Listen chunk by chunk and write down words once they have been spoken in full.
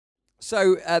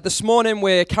So this morning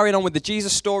we're carrying on with the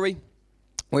Jesus story.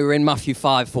 We were in Matthew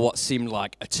 5 for what seemed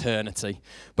like eternity.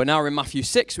 But now we're in Matthew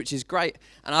 6, which is great.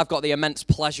 And I've got the immense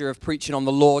pleasure of preaching on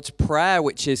the Lord's Prayer,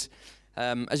 which is,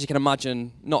 as you can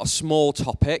imagine, not a small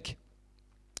topic.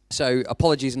 So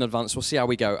apologies in advance. We'll see how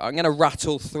we go. I'm going to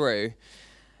rattle through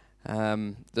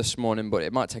this morning, but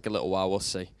it might take a little while. We'll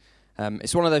see.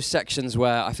 It's one of those sections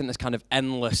where I think there's kind of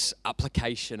endless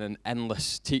application and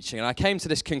endless teaching. And I came to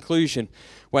this conclusion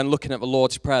when looking at the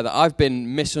Lord's Prayer that I've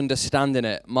been misunderstanding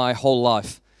it my whole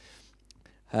life.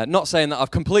 Not saying that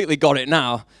I've completely got it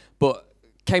now, but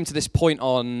came to this point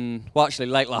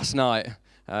late last night,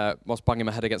 whilst banging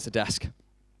my head against the desk,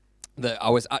 that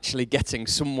I was actually getting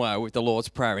somewhere with the Lord's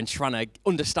Prayer and trying to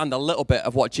understand a little bit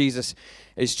of what Jesus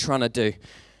is trying to do.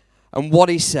 And what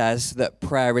he says that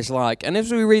prayer is like. And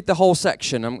as we read the whole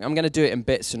section, I'm going to do it in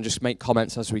bits and just make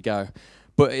comments as we go.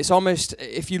 But it's almost,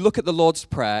 if you look at the Lord's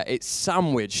Prayer, it's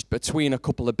sandwiched between a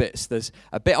couple of bits. There's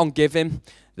a bit on giving,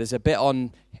 there's a bit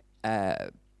on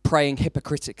praying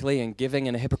hypocritically and giving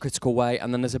in a hypocritical way,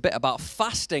 and then there's a bit about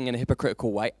fasting in a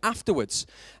hypocritical way afterwards.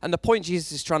 And the point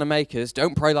Jesus is trying to make is,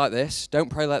 don't pray like this,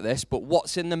 but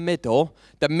what's in the middle,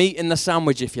 the meat in the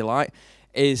sandwich, if you like,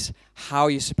 is how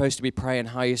you're supposed to be praying,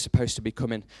 how you're supposed to be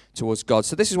coming towards God.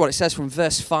 So this is what it says from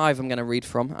verse 5 I'm going to read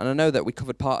from. And I know that we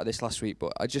covered part of this last week,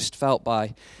 but I just felt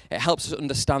it helps us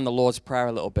understand the Lord's Prayer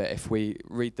a little bit if we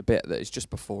read the bit that is just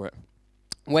before it.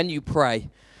 When you pray,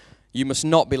 you must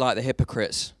not be like the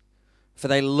hypocrites, for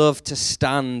they love to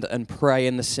stand and pray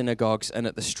in the synagogues and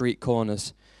at the street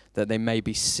corners, that they may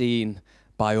be seen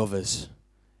by others.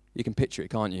 You can picture it,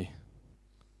 can't you?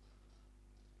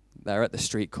 They're at the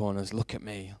street corners. Look at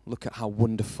me. Look at how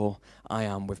wonderful I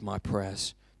am with my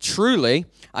prayers. Truly,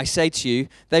 I say to you,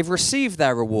 they've received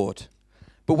their reward.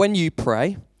 But when you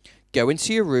pray, go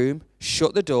into your room,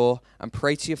 shut the door, and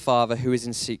pray to your Father who is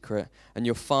in secret, and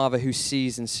your Father who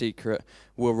sees in secret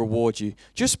will reward you.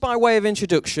 Just by way of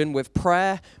introduction, with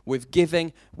prayer, with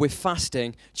giving, with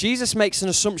fasting, Jesus makes an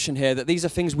assumption here that these are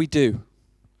things we do.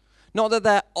 Not that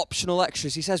they're optional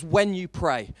extras. He says when you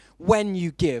pray, when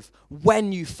you give,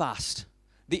 when you fast.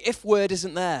 The if word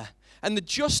isn't there. And the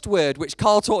just word, which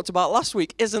Carl talked about last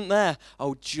week, isn't there.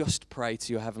 Oh, just pray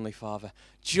to your Heavenly Father.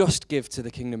 Just give to the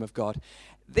kingdom of God.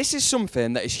 This is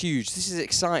something that is huge. This is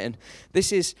exciting.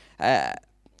 This is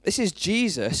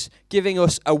Jesus giving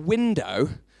us a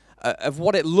window of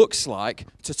what it looks like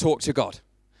to talk to God.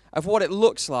 Of what it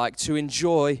looks like to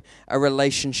enjoy a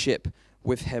relationship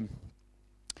with Him.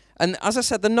 And as I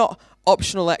said, they're not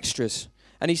optional extras.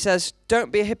 And he says,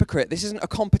 don't be a hypocrite. This isn't a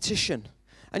competition.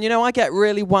 And I get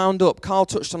really wound up. Carl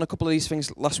touched on a couple of these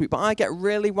things last week, but I get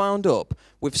really wound up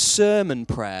with sermon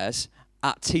prayers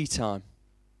at tea time.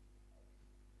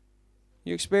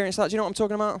 You experience that? Do you know what I'm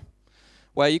talking about?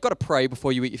 Where you've got to pray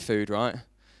before you eat your food, right?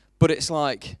 But it's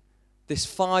like this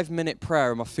 5-minute prayer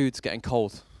and my food's getting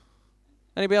cold.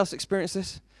 Anybody else experience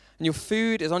this? And your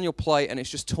food is on your plate and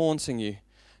it's just taunting you.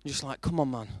 You're just like, come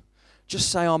on, man. Just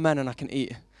say amen and I can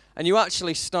eat. And you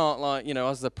actually start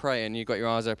as they're praying, you've got your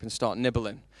eyes open, start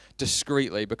nibbling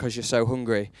discreetly because you're so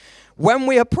hungry. When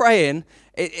we are praying,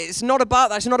 it's not about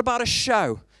that. It's not about a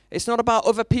show. It's not about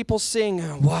other people seeing,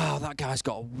 oh, wow, that guy's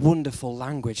got a wonderful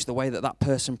language, the way that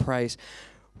person prays.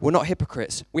 We're not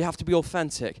hypocrites. We have to be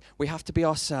authentic. We have to be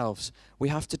ourselves. We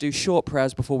have to do short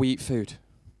prayers before we eat food.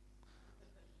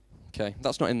 Okay,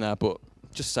 that's not in there, but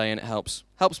just saying it helps.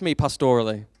 Helps me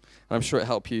pastorally. I'm sure it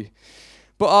helps you.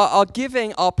 But our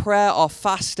giving, our prayer, our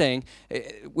fasting,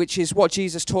 which is what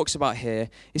Jesus talks about here,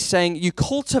 is saying you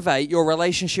cultivate your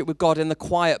relationship with God in the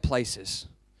quiet places.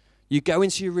 You go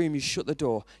into your room, you shut the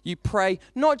door. You pray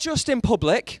not just in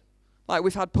public, like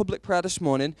we've had public prayer this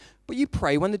morning, but you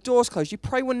pray when the door's closed. You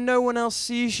pray when no one else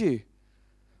sees you.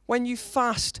 When you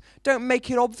fast, don't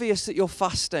make it obvious that you're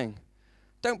fasting.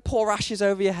 Don't pour ashes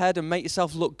over your head and make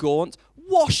yourself look gaunt.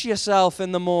 Wash yourself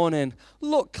in the morning.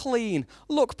 Look clean.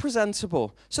 Look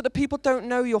presentable so that people don't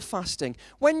know you're fasting.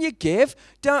 When you give,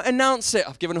 don't announce it.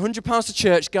 I've given £100 to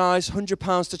church, guys.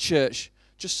 £100 to church.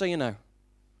 Just so you know.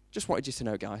 Just wanted you to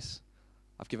know, guys.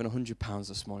 I've given £100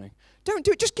 this morning. Don't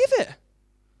do it. Just give it.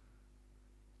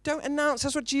 Don't announce.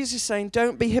 That's what Jesus is saying.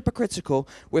 Don't be hypocritical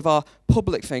with our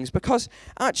public things, because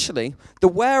actually,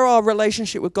 where our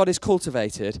relationship with God is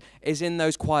cultivated is in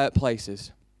those quiet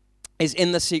places, is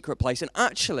in the secret place. And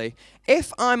actually,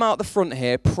 if I'm out the front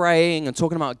here praying and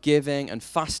talking about giving and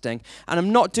fasting, and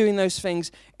I'm not doing those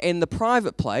things in the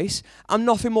private place, I'm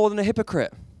nothing more than a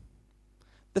hypocrite.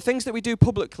 The things that we do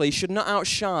publicly should not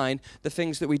outshine the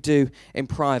things that we do in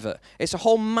private. It's a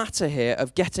whole matter here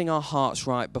of getting our hearts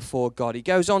right before God. He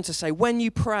goes on to say, when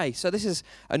you pray, so this is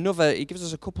another, he gives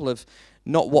us a couple of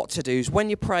not what to do's. When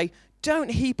you pray,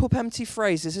 don't heap up empty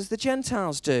phrases as the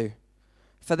Gentiles do,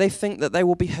 for they think that they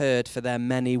will be heard for their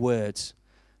many words.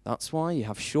 That's why you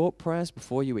have short prayers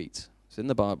before you eat. It's in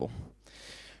the Bible.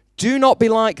 Do not be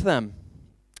like them,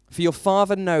 for your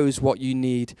Father knows what you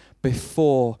need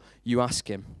before you ask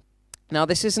him. Now,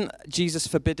 this isn't Jesus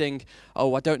forbidding,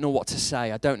 I don't know what to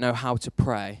say, I don't know how to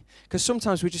pray. Because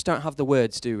sometimes we just don't have the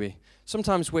words, do we?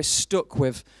 Sometimes we're stuck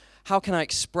with, how can I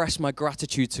express my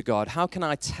gratitude to God? How can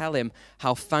I tell him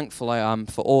how thankful I am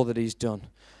for all that he's done?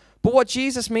 But what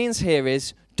Jesus means here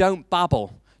is, don't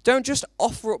babble. Don't just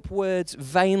offer up words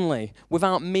vainly,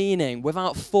 without meaning,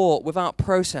 without thought, without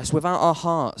process, without our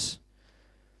hearts.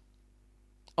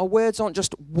 Our words aren't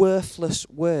just worthless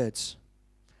words.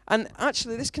 And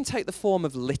actually, this can take the form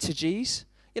of liturgies,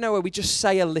 where we just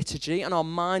say a liturgy and our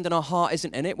mind and our heart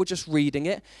isn't in it, we're just reading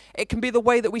it. It can be the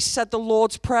way that we said the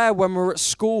Lord's Prayer when we're at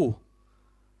school,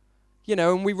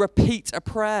 and we repeat a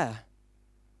prayer.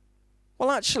 Well,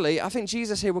 actually, I think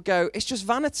Jesus here will go, it's just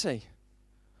vanity.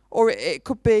 Or it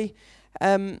could be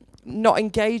not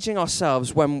engaging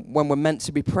ourselves when we're meant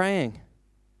to be praying.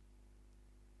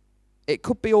 It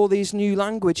could be all these new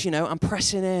language, I'm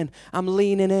pressing in, I'm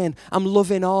leaning in, I'm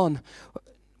loving on.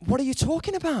 What are you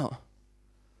talking about?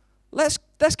 Let's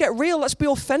get real, let's be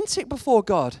authentic before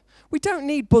God. We don't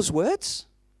need buzzwords.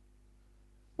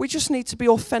 We just need to be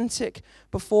authentic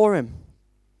before him.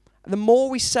 And the more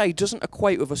we say doesn't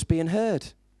equate with us being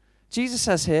heard. Jesus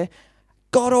says here,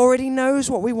 God already knows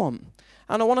what we want.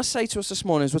 And I want to say to us this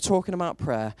morning as we're talking about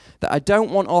prayer, that I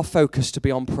don't want our focus to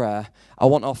be on prayer, I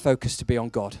want our focus to be on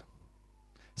God.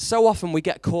 So often we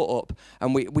get caught up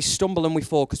and we stumble and we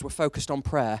fall because we're focused on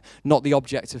prayer, not the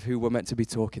object of who we're meant to be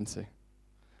talking to.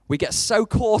 We get so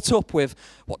caught up with,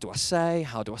 what do I say?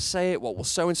 How do I say it? What will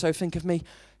so-and-so think of me?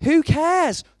 Who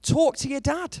cares? Talk to your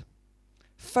dad.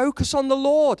 Focus on the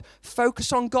Lord.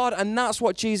 Focus on God. And that's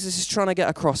what Jesus is trying to get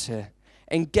across here.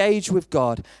 Engage with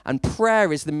God. And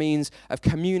prayer is the means of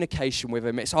communication with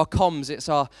him. It's our comms.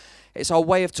 It's our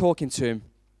way of talking to him.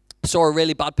 I saw a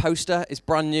really bad poster. It's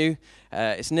brand new.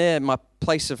 It's near my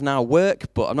place of now work,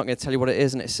 but I'm not going to tell you what it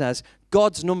is. And it says,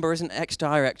 God's number isn't X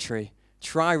directory.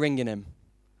 Try ringing him.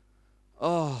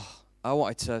 Oh, I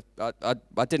wanted to,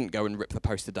 I didn't go and rip the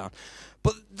poster down.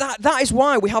 But that is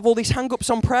why we have all these hang-ups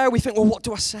on prayer. We think, well, what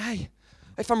do I say?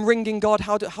 If I'm ringing God,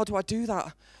 how do I do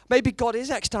that? Maybe God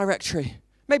is X directory.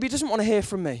 Maybe he doesn't want to hear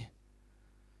from me.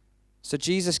 So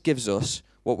Jesus gives us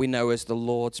what we know as the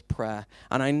Lord's Prayer.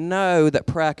 And I know that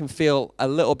prayer can feel a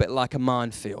little bit like a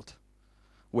minefield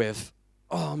with,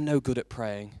 I'm no good at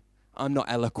praying. I'm not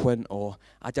eloquent, or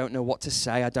I don't know what to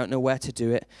say. I don't know where to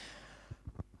do it.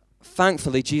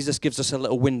 Thankfully, Jesus gives us a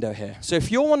little window here. So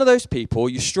if you're one of those people,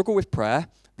 you struggle with prayer,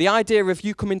 the idea of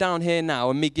you coming down here now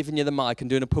and me giving you the mic and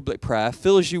doing a public prayer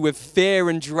fills you with fear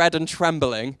and dread and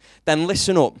trembling, then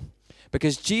listen up.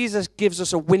 Because Jesus gives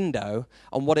us a window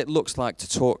on what it looks like to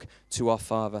talk to our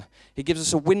Father. He gives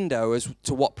us a window as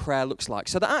to what prayer looks like.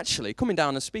 So that actually coming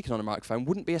down and speaking on a microphone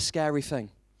wouldn't be a scary thing.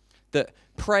 That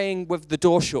praying with the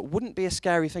door shut wouldn't be a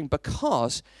scary thing,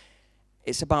 because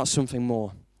it's about something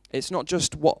more. It's not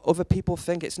just what other people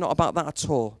think. It's not about that at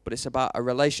all. But it's about a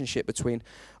relationship between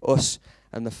us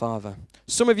and the Father.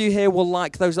 Some of you here will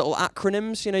like those little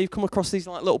acronyms. You've come across these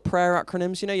like little prayer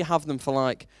acronyms. You have them for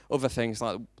like other things.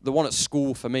 Like the one at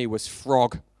school for me was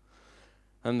FROG.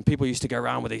 And people used to go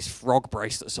around with these frog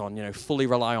bracelets on, fully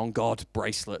rely on God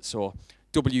bracelets, or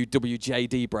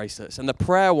WWJD bracelets. And the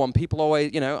prayer one, people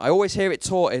always, I always hear it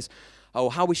taught is,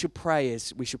 how we should pray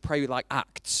is we should pray with like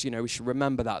acts. We should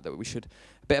remember that we should,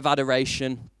 a bit of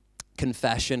adoration,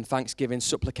 confession, thanksgiving,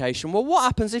 supplication. Well, what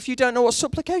happens if you don't know what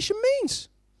supplication means?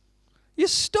 You're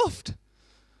stuffed.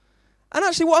 And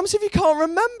actually, what happens if you can't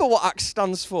remember what ACTS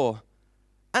stands for?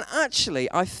 And actually,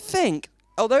 I think,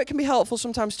 although it can be helpful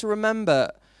sometimes to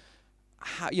remember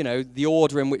how, the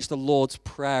order in which the Lord's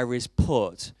Prayer is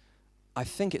put, I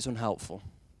think it's unhelpful.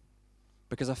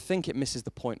 Because I think it misses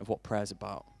the point of what prayer is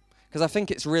about. Because I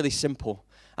think it's really simple.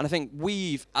 And I think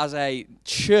we've, as a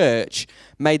church,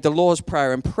 made the Lord's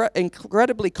Prayer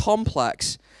incredibly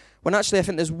complex, when actually I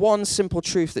think there's one simple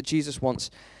truth that Jesus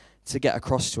wants to get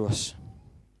across to us.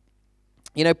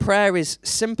 Prayer is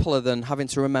simpler than having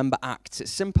to remember ACTS.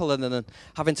 It's simpler than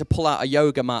having to pull out a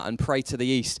yoga mat and pray to the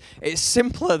east. It's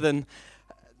simpler than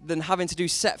having to do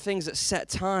set things at set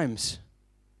times.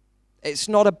 It's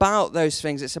not about those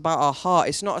things. It's about our heart.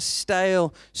 It's not a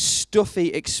stale, stuffy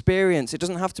experience. It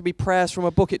doesn't have to be prayers from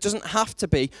a book. It doesn't have to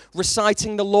be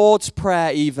reciting the Lord's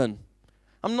Prayer even.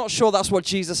 I'm not sure that's what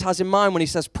Jesus has in mind when he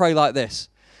says pray like this.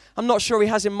 I'm not sure he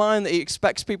has in mind that he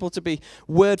expects people to be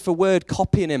word for word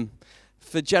copying him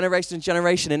for generation and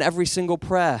generation in every single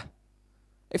prayer.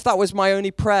 If that was my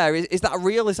only prayer, is that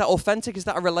real? Is that authentic? Is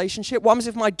that a relationship? What happens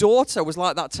if my daughter was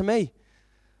like that to me?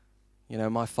 You know,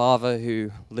 my father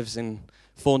who lives in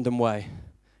Thorndon Way,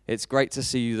 it's great to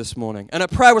see you this morning. And her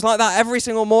prayer was like that every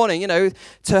single morning, you know,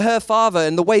 to her father,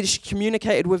 and the way she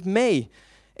communicated with me.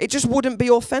 It just wouldn't be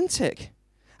authentic.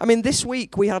 I mean, this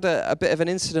week we had a bit of an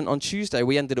incident on Tuesday.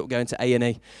 We ended up going to A&E,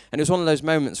 and it was one of those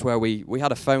moments where we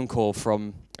had a phone call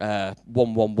from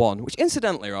 111, which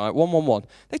incidentally, right, 111,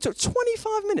 they took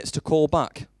 25 minutes to call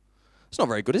back. It's not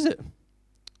very good, is it?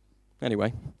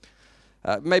 Anyway.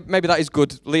 Maybe that is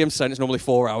good. Liam's saying it's normally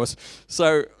 4 hours.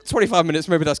 So 25 minutes,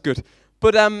 maybe that's good.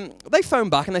 But they phoned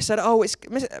back and they said, oh, it's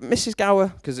Mrs. Gower,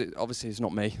 because it obviously it's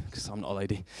not me, because I'm not a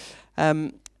lady.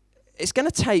 It's going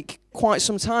to take quite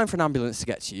some time for an ambulance to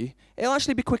get to you. It'll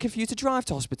actually be quicker for you to drive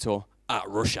to hospital at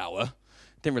rush hour.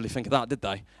 Didn't really think of that, did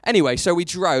they? Anyway, so we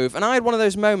drove, and I had one of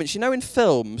those moments, you know, in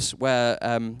films where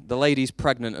the lady's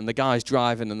pregnant and the guy's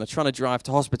driving and they're trying to drive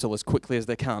to hospital as quickly as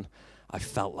they can. I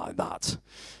felt like that.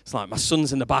 It's like my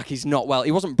son's in the back, he's not well.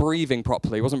 He wasn't breathing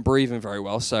properly, he wasn't breathing very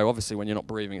well, so obviously when you're not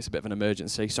breathing, it's a bit of an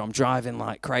emergency. So I'm driving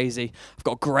like crazy. I've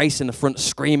got Grace in the front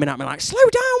screaming at me like, slow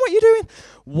down, what are you doing?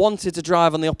 Wanted to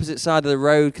drive on the opposite side of the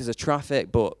road because of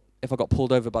traffic, but if I got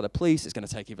pulled over by the police, it's going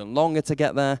to take even longer to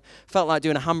get there. Felt like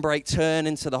doing a handbrake turn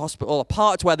into the hospital. I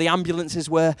parked where the ambulances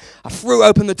were. I threw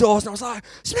open the doors and I was like,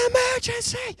 it's an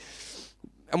emergency.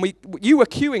 And you were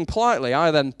queuing politely. I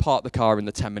then parked the car in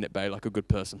the 10-minute bay like a good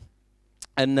person.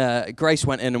 And Grace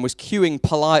went in and was queuing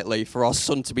politely for our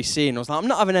son to be seen. I was like, I'm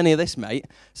not having any of this, mate.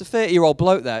 It's a 30-year-old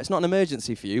bloke there. It's not an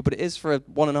emergency for you, but it is for a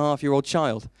 1.5-year-old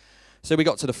child. So we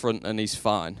got to the front and he's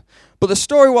fine. But the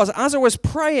story was, as I was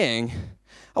praying,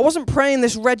 I wasn't praying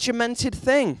this regimented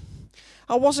thing.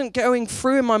 I wasn't going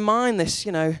through in my mind this,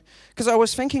 you know, because I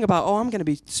was thinking about, I'm going to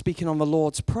be speaking on the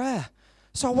Lord's Prayer.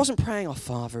 So I wasn't praying, our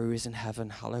Father who is in heaven,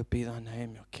 hallowed be thy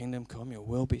name, your kingdom come, your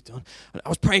will be done. And I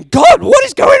was praying, God, what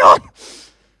is going on?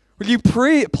 Will you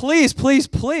please, please,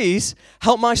 please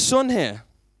help my son here?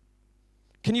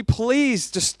 Can you please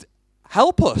just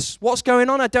help us? What's going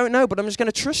on? I don't know, but I'm just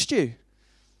going to trust you.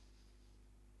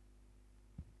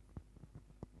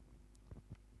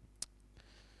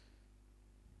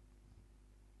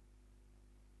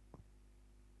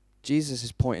 Jesus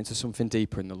is pointing to something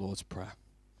deeper in the Lord's Prayer.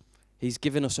 He's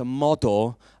given us a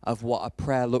model of what a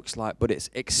prayer looks like, but it's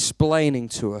explaining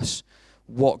to us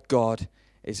what God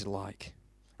is like.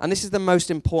 And this is the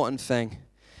most important thing.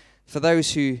 For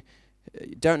those who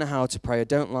don't know how to pray or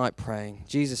don't like praying,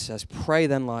 Jesus says, pray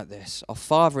then like this. Our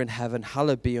Father in heaven,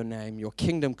 hallowed be your name. Your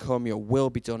kingdom come, your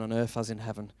will be done on earth as in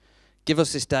heaven. Give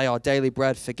us this day our daily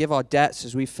bread. Forgive our debts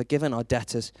as we've forgiven our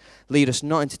debtors. Lead us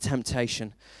not into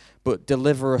temptation, but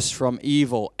deliver us from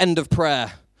evil. End of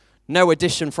prayer. No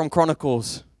addition from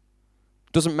Chronicles.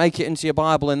 Doesn't make it into your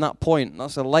Bible in that point.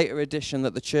 That's a later addition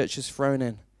that the church has thrown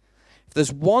in. If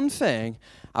there's one thing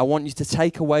I want you to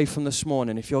take away from this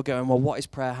morning, if you're going, well, what is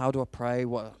prayer? How do I pray?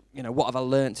 What have I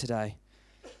learned today?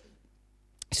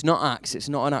 It's not ACTS. It's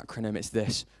not an acronym. It's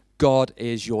this. God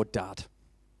is your dad.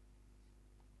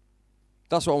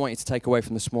 That's what I want you to take away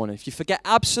from this morning. If you forget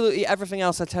absolutely everything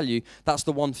else I tell you, that's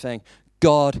the one thing.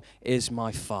 God is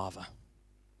my Father.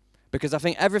 Because I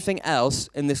think everything else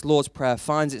in this Lord's Prayer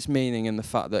finds its meaning in the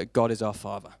fact that God is our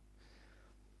Father.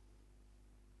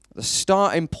 The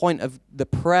starting point of the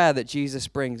prayer that Jesus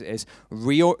brings is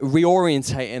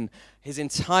reorientating his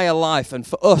entire life, and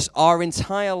for us, our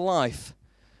entire life,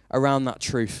 around that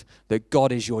truth that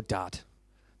God is your dad.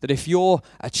 That if you're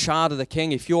a child of the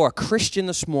King, if you're a Christian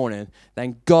this morning,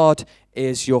 then God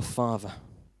is your Father.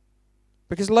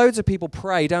 Because loads of people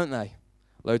pray, don't they?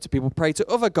 Loads of people pray to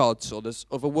other gods or there's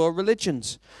other world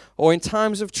religions. Or in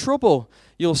times of trouble,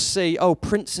 you'll see,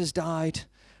 Prince has died,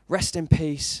 rest in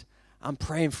peace, I'm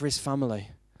praying for his family.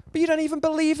 But you don't even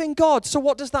believe in God, so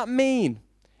what does that mean?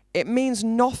 It means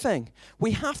nothing.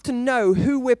 We have to know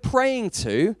who we're praying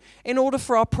to in order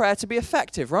for our prayer to be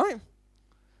effective, right?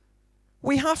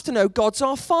 We have to know God's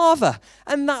our Father,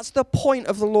 and that's the point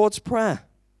of the Lord's Prayer.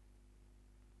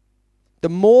 The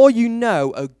more you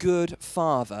know a good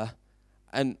Father,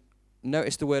 and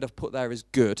notice the word I've put there is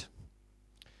good,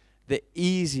 the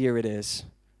easier it is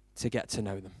to get to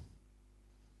know them.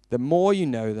 The more you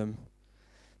know them,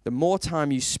 the more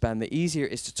time you spend, the easier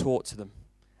it is to talk to them.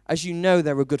 As you know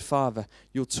they're a good father,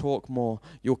 you'll talk more,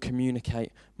 you'll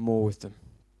communicate more with them.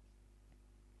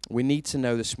 We need to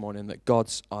know this morning that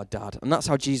God's our dad. And that's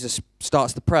how Jesus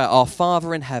starts the prayer. Our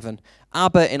Father in heaven.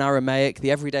 Abba in Aramaic,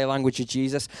 the everyday language of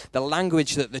Jesus, the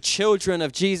language that the children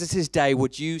of Jesus' day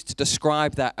would use to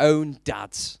describe their own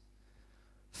dads.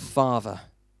 Father.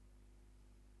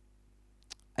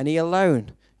 And he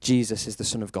alone, Jesus, is the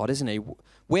Son of God, isn't he?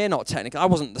 We're not technically, I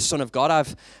wasn't the Son of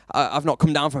God. I've not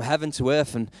come down from heaven to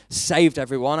earth and saved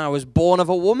everyone. I was born of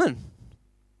a woman.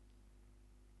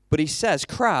 But he says,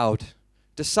 crowd,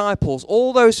 disciples,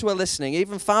 all those who are listening,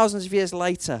 even thousands of years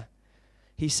later,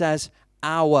 he says,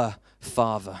 our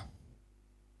Father.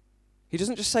 He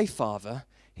doesn't just say Father,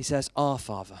 he says our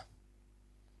Father.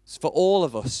 It's for all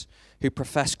of us who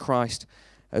profess Christ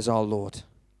as our Lord,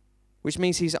 which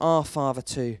means he's our Father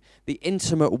too. The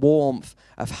intimate warmth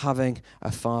of having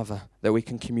a Father that we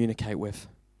can communicate with.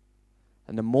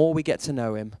 And the more we get to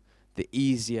know him, the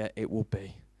easier it will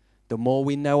be. The more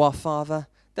we know our Father,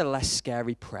 the less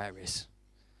scary prayer is.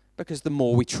 Because the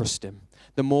more we trust him,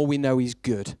 the more we know he's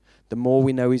good, the more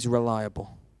we know he's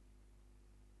reliable.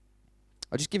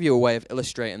 I'll just give you a way of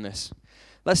illustrating this.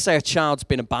 Let's say a child's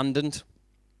been abandoned,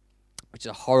 which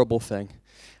is a horrible thing,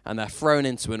 and they're thrown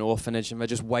into an orphanage and they're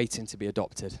just waiting to be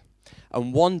adopted.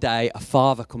 And one day a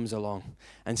father comes along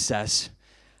and says,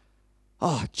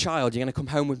 oh, child, you're going to come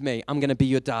home with me. I'm going to be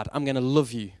your dad. I'm going to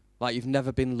love you like you've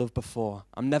never been loved before.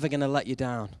 I'm never going to let you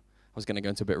down. I was going to go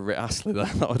into a bit of Rick Astley there.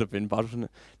 That would have been bad, wouldn't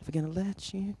it? Never going to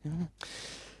let you down.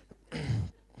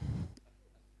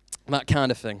 That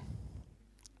kind of thing.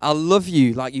 I'll love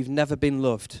you like you've never been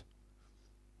loved.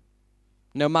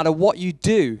 No matter what you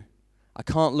do, I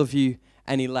can't love you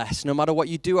any less. No matter what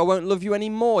you do, I won't love you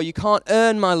anymore. You can't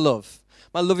earn my love.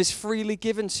 My love is freely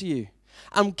given to you.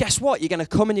 And guess what? You're going to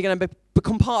come and you're going to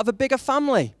become part of a bigger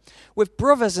family with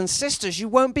brothers and sisters. You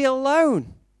won't be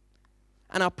alone.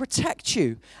 And I'll protect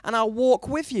you. And I'll walk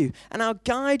with you. And I'll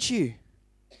guide you.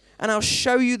 And I'll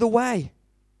show you the way.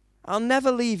 I'll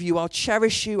never leave you. I'll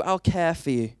cherish you. I'll care for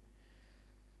you.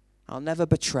 I'll never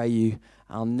betray you.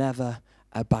 I'll never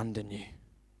abandon you.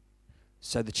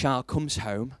 So the child comes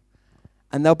home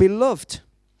and they'll be loved.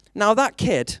 Now that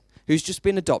kid who's just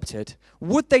been adopted,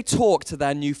 would they talk to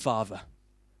their new father?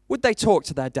 Would they talk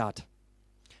to their dad?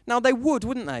 Now they would,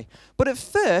 wouldn't they? But at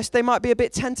first they might be a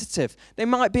bit tentative. They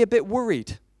might be a bit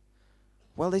worried.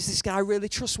 Well, is this guy really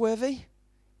trustworthy?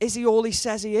 Is he all he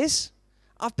says he is?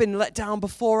 I've been let down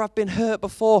before. I've been hurt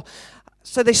before.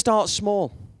 So they start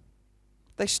small.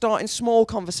 They start in small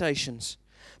conversations.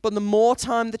 But the more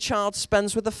time the child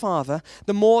spends with the father,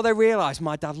 the more they realize,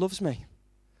 my dad loves me.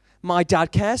 My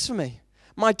dad cares for me.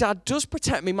 My dad does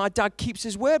protect me. My dad keeps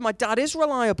his word. My dad is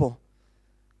reliable.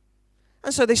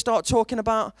 And so they start talking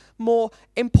about more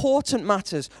important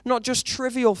matters, not just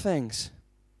trivial things.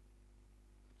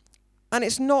 And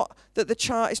it's not that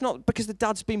it's not because the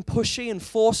dad's been pushy and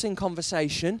forcing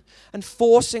conversation and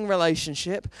forcing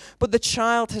relationship, but the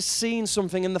child has seen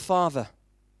something in the father.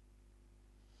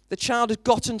 The child has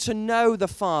gotten to know the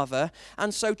father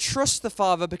and so trusts the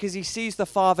father because he sees the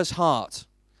father's heart.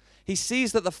 He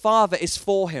sees that the father is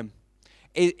for him.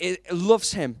 It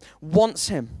loves him, wants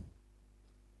him.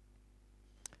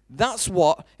 That's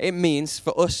what it means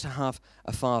for us to have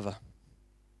a father.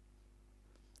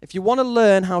 If you want to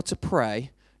learn how to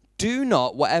pray, do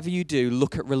not, whatever you do,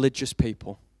 look at religious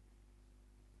people.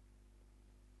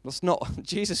 That's not,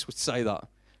 Jesus would say that.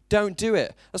 Don't do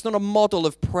it. That's not a model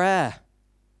of prayer.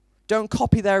 Don't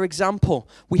copy their example.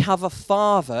 We have a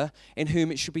father in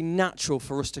whom it should be natural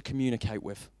for us to communicate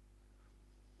with.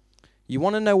 You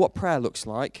want to know what prayer looks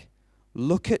like?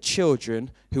 Look at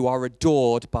children who are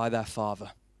adored by their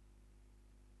father.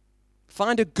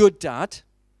 Find a good dad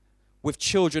with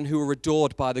children who are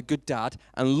adored by the good dad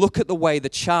and look at the way the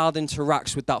child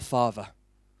interacts with that father.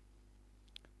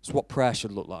 It's what prayer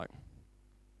should look like.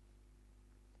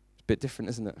 It's a bit different,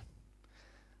 isn't it?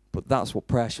 But that's what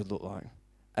prayer should look like.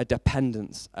 A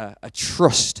dependence, a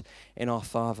trust in our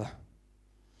Father.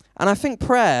 And I think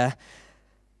prayer,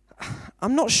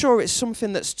 I'm not sure it's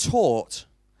something that's taught.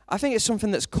 I think it's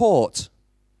something that's caught.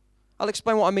 I'll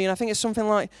explain what I mean. I think it's something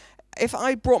like, if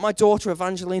I brought my daughter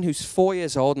Evangeline, who's 4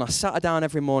 years old, and I sat her down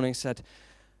every morning and said,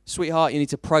 sweetheart, you need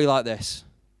to pray like this,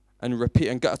 and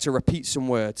get her to repeat some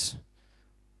words.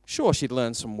 Sure, she'd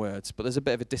learn some words, but there's a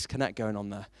bit of a disconnect going on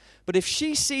there. But if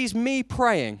she sees me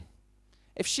praying,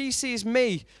 if she sees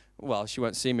me, well, she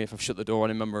won't see me if I've shut the door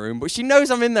and I'm in my room, but she knows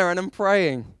I'm in there and I'm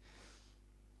praying.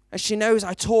 and she knows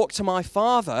I talk to my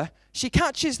Father, she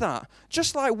catches that.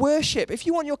 Just like worship. If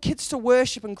you want your kids to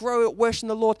worship and grow up worshiping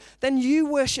the Lord, then you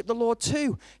worship the Lord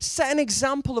too. Set an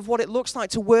example of what it looks like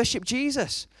to worship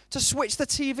Jesus. To switch the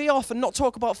TV off and not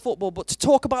talk about football, but to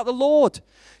talk about the Lord.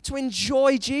 To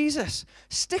enjoy Jesus.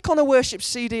 Stick on a worship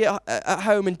CD at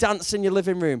home and dance in your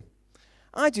living room.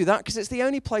 I do that because it's the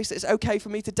only place that it's okay for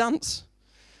me to dance.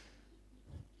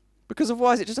 Because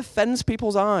otherwise it just offends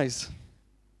people's eyes.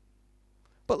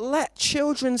 But let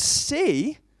children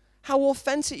see how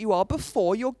authentic you are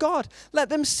before your God. Let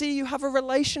them see you have a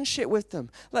relationship with them.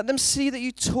 Let them see that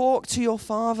you talk to your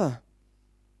Father.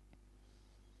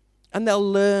 And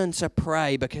they'll learn to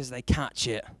pray because they catch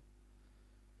it.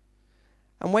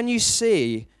 And when you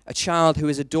see a child who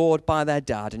is adored by their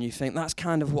dad and you think that's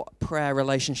kind of what prayer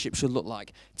relationship should look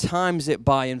like, times it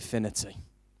by infinity.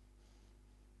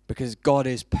 Because God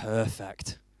is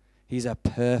perfect. He's a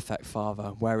perfect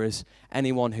father, whereas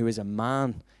anyone who is a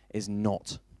man is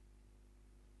not.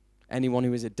 Anyone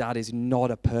who is a dad is not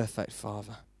a perfect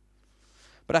father.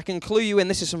 But I can clue you in,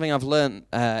 this is something I've learned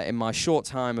in my short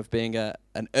time of being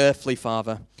an earthly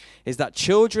father, is that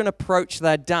children approach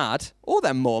their dad or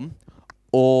their mum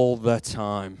all the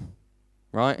time,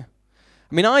 right?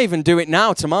 I mean, I even do it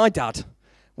now to my dad.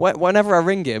 Whenever I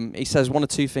ring him, he says one or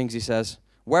two things. He says,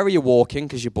 where are you walking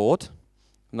because you're bored?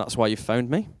 And that's why you phoned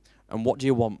me. And what do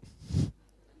you want? I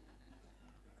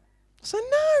say,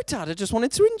 no, Dad, I just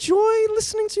wanted to enjoy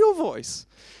listening to your voice.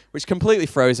 Which completely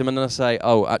throws him, and then I say,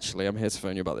 oh, actually, I'm here to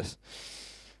phone you about this.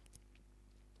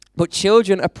 But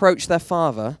children approach their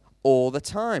father all the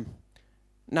time.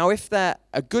 Now, if they're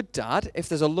a good dad, if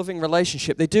there's a loving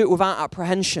relationship, they do it without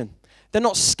apprehension. They're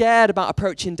not scared about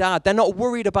approaching dad. They're not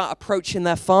worried about approaching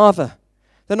their father.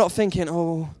 They're not thinking,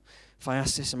 oh, if I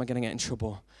ask this, am I going to get in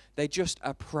trouble? They just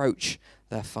approach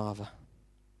their father.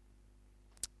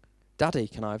 Daddy,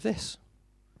 can I have this?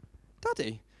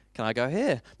 Daddy, can I go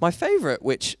here? My favorite,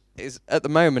 which is at the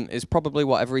moment is probably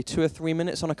every 2 or 3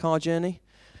 minutes on a car journey.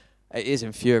 It is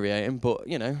infuriating, but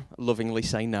lovingly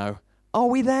say no. Are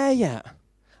we there yet?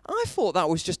 I thought that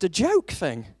was just a joke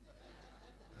thing.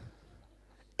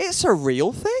 It's a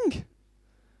real thing.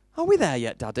 Are we there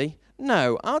yet, Daddy?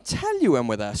 No, I'll tell you when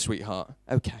we're there, sweetheart.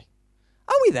 Okay.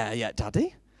 Are we there yet,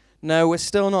 Daddy? No, we're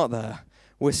still not there.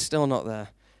 We're still not there.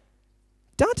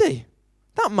 Daddy,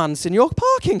 that man's in your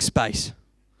parking space.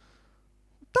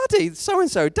 Daddy,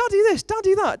 so-and-so, Daddy this,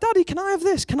 Daddy that, Daddy, can I have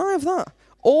this, can I have that?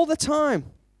 All the time.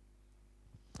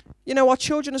 Our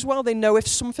children as well, they know if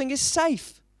something is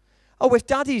safe. Oh, if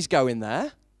Daddy's going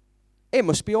there, it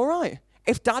must be all right.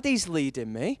 If Daddy's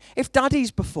leading me, if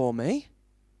Daddy's before me,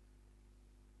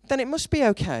 then it must be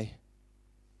okay.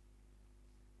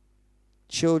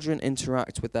 Children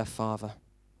interact with their father.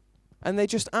 And they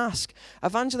just ask.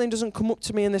 Evangeline doesn't come up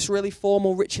to me in this really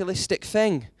formal, ritualistic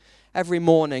thing every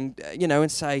morning,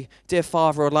 and say, dear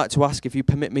Father, I'd like to ask if you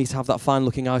permit me to have that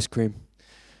fine-looking ice cream.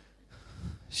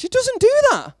 She doesn't do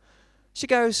that. She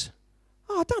goes,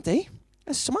 oh, Daddy,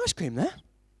 there's some ice cream there.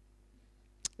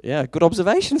 Yeah, good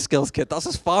observation skills, kid. That's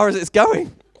as far as it's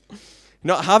going.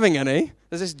 Not having any.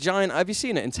 There's this giant, have you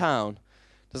seen it in town?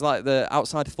 There's the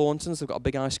outside Thorntons, they've got a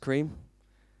big ice cream.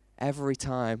 Every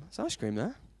time, there's ice cream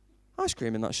there. Ice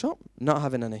cream in that shop. Not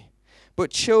having any. But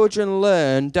children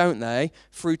learn, don't they,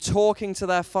 through talking to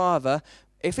their father.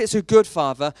 If it's a good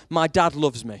father, my dad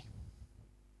loves me.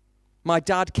 My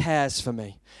dad cares for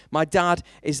me. My dad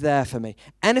is there for me.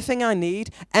 Anything I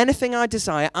need, anything I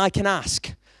desire, I can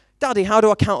ask. Daddy, how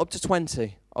do I count up to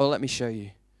 20? Oh, let me show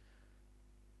you.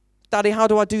 Daddy, how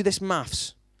do I do this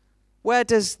maths? Where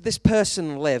does this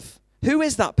person live? Who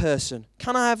is that person?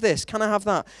 Can I have this? Can I have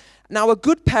that? Now, a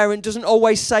good parent doesn't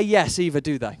always say yes either,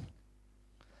 do they?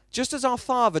 Just as our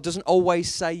Father doesn't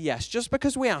always say yes. Just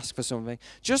because we ask for something,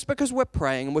 just because we're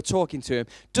praying and we're talking to him,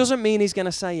 doesn't mean he's going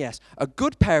to say yes. A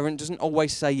good parent doesn't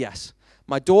always say yes.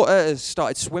 My daughter has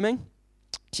started swimming.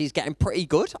 She's getting pretty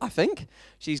good, I think.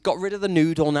 She's got rid of the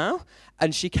noodle now,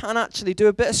 and she can actually do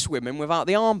a bit of swimming without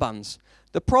the armbands.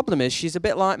 The problem is she's a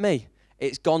bit like me.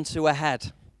 It's gone to her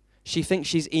head. She thinks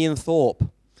she's Ian Thorpe.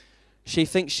 She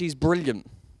thinks she's brilliant.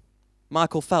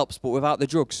 Michael Phelps, but without the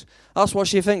drugs. That's what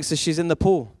she thinks as she's in the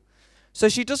pool. So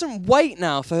she doesn't wait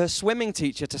now for her swimming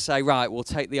teacher to say, right, we'll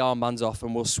take the armbands off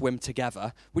and we'll swim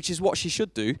together, which is what she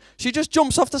should do. She just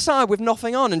jumps off the side with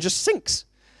nothing on and just sinks.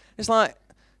 It's like,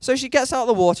 so she gets out of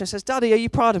the water and says, Daddy, are you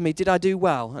proud of me? Did I do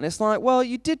well? And it's like, well,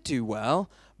 you did do well,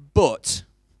 but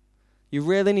you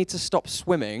really need to stop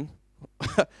swimming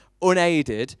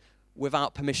unaided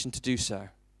without permission to do so.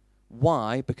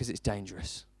 Why? Because it's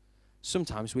dangerous.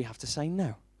 Sometimes we have to say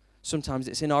no. Sometimes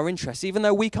it's in our interest, even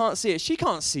though we can't see it. She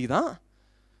can't see that.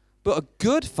 But a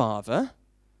good father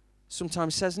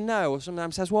sometimes says no, or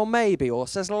sometimes says, well, maybe, or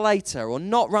says later, or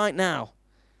not right now.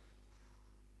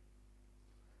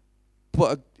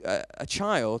 But a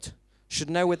child should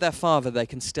know with their father they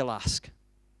can still ask.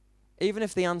 Even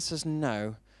if the answer's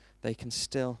no, they can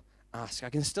still ask. I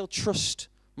can still trust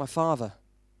my father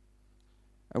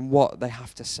and what they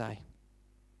have to say.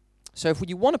 So if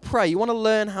you want to pray, you want to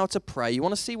learn how to pray, you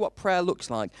want to see what prayer looks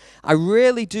like, I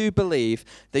really do believe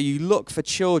that you look for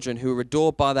children who are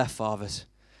adored by their fathers.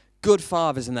 Good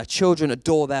fathers, and their children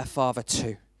adore their father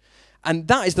too. And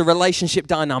that is the relationship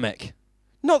dynamic.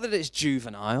 Not that it's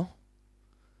juvenile,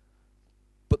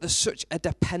 but there's such a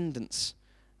dependence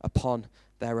upon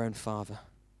their own father.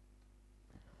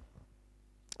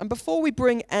 And before we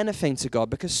bring anything to God,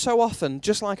 because so often,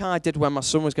 just like I did when my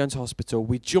son was going to hospital,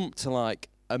 we jump to like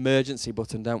emergency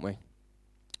button, don't we?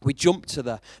 We jump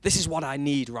to this is what I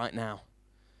need right now.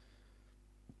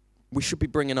 We should be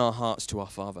bringing our hearts to our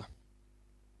Father.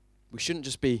 We shouldn't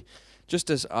just be, just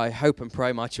as I hope and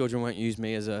pray my children won't use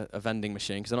me as a vending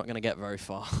machine, because they're not going to get very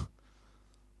far.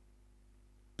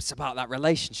 It's about that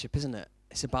relationship, isn't it?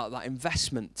 It's about that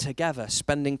investment together,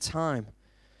 spending time.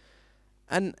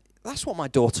 And that's what my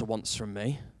daughter wants from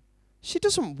me. She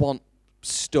doesn't want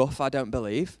stuff, I don't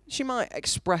believe. She might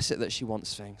express it that she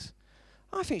wants things.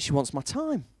 I think she wants my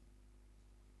time.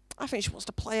 I think she wants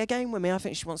to play a game with me. I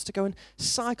think she wants to go and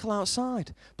cycle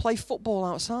outside, play football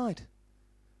outside,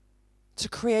 to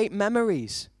create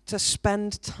memories, to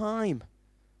spend time.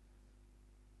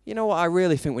 You know what? I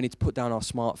really think we need to put down our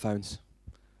smartphones.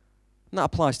 And that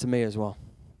applies to me as well.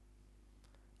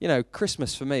 You know,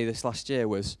 Christmas for me this last year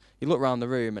was, you look around the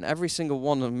room and every single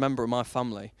one member of my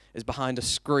family is behind a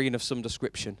screen of some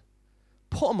description.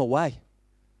 Put them away.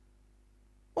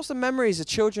 What's the memories of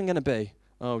children going to be?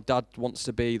 Oh, Dad wants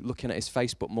to be looking at his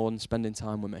Facebook more than spending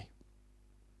time with me.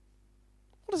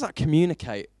 What does that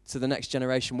communicate to the next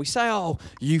generation? We say, oh,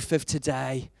 youth of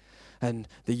today and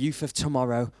the youth of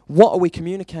tomorrow. What are we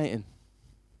communicating?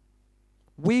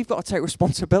 We've got to take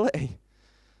responsibility.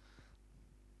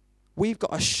 We've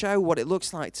got to show what it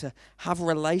looks like to have a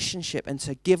relationship and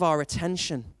to give our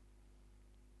attention.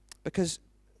 Because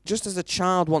just as a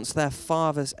child wants their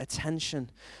father's attention,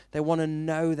 they want to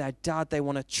know their dad, they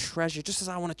want to treasure, just as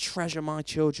I want to treasure my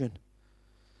children.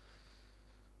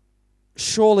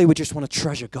 Surely we just want to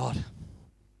treasure God,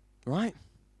 right?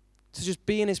 To just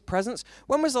be in his presence.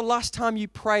 When was the last time you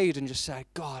prayed and just said,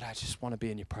 God, I just want to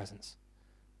be in your presence?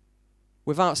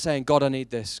 Without saying, God, I need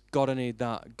this, God, I need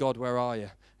that, God, where are you?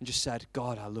 And just said,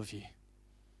 God, I love you.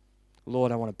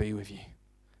 Lord, I want to be with you.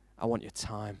 I want your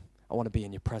time. I want to be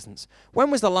in your presence.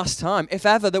 When was the last time, if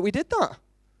ever, that we did that?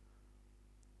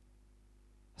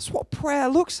 That's what prayer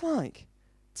looks like.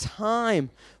 Time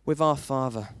with our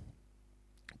Father.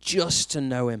 Just to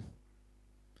know him.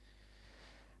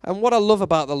 And what I love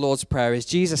about the Lord's Prayer is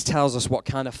Jesus tells us what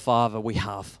kind of Father we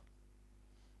have.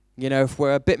 You know, if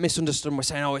we're a bit misunderstood and we're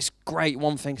saying, oh, it's great,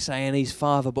 one thing saying he's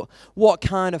Father, but what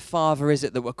kind of Father is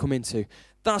it that we're coming to?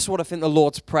 That's what I think the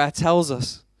Lord's Prayer tells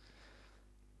us.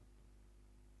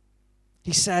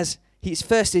 He says,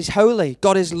 he's holy.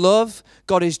 God is love.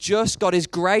 God is just. God is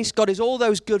grace. God is all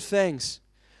those good things.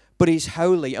 But he's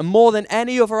holy. And more than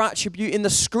any other attribute in the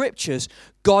scriptures,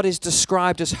 God is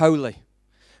described as holy.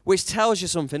 Which tells you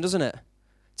something, doesn't it?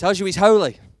 Tells you he's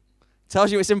holy.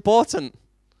 Tells you it's important.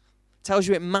 Tells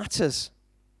you it matters.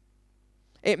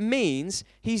 It means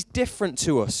he's different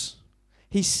to us.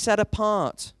 He's set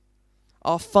apart.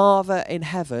 Our Father in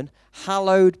heaven,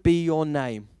 hallowed be your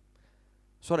name.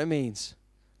 That's what it means.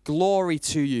 Glory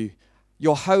to you.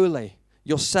 You're holy.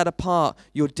 You're set apart.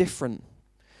 You're different.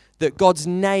 That God's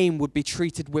name would be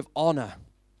treated with honor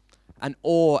and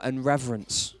awe and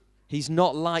reverence. He's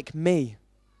not like me.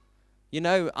 You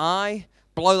know, I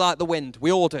blow like the wind.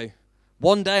 We all do.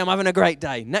 One day I'm having a great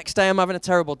day. Next day I'm having a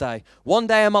terrible day. One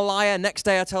day I'm a liar. Next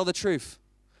day I tell the truth.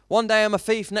 One day I'm a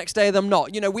thief. Next day I'm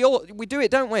not. You know, we do it,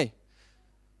 don't we?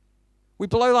 We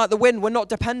blow like the wind. We're not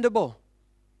dependable.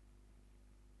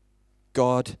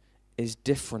 God is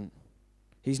different.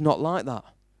 He's not like that.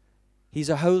 He's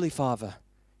a holy Father.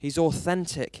 He's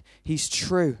authentic. He's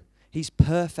true. He's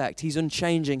perfect. He's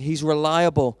unchanging. He's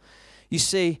reliable. You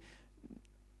see,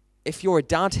 if you're a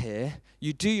dad here,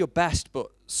 you do your best, but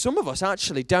some of us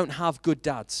actually don't have good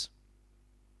dads.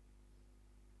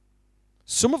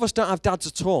 Some of us don't have dads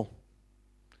at all.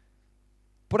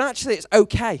 But actually it's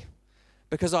okay,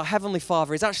 because our Heavenly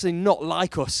Father is actually not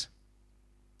like us.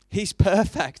 He's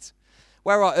perfect.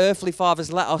 Where our earthly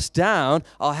fathers let us down,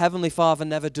 our Heavenly Father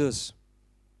never does.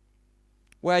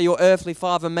 Where your earthly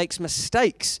father makes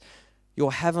mistakes,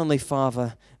 your Heavenly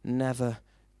Father never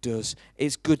does.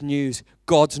 It's good news.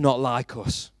 God's not like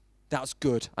us. That's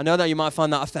good. I know that you might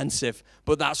find that offensive,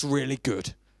 but that's really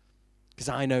good. Because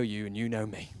I know you and you know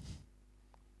me.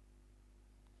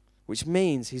 Which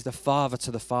means he's the father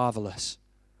to the fatherless.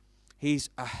 He's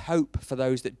a hope for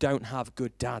those that don't have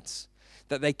good dads.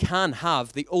 That they can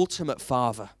have the ultimate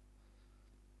father.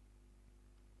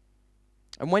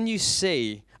 And when you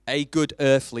see a good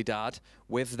earthly dad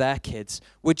with their kids,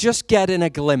 we're just getting a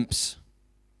glimpse.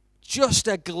 Just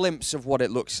a glimpse of what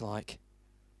it looks like.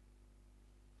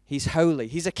 He's holy.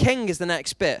 He's a king is the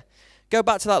next bit. Go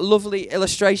back to that lovely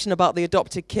illustration about the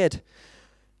adopted kid.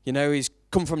 You know, he's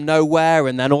come from nowhere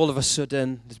and then all of a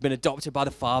sudden he's been adopted by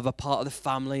the father, part of the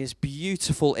family, his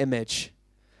beautiful image.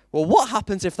 Well, what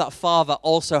happens if that father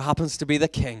also happens to be the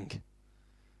king?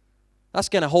 That's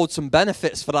going to hold some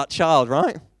benefits for that child,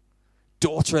 right?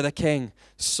 Daughter of the king,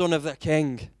 son of the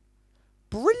king.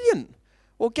 Brilliant.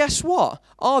 Well, guess what?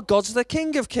 Our God's the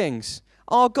King of Kings.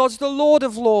 Our God's the Lord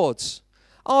of Lords.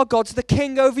 Our God's the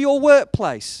king over your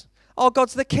workplace. Our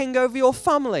God's the king over your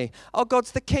family. Our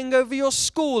God's the king over your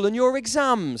school and your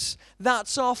exams.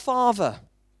 That's our Father.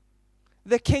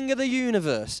 The King of the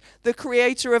universe. The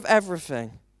creator of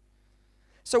everything.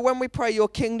 So when we pray, your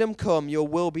kingdom come, your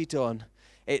will be done,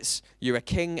 it's you're a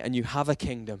king and you have a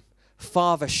kingdom.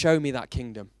 Father, show me that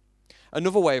kingdom.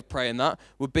 Another way of praying that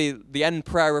would be the end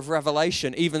prayer of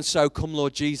Revelation, even so, come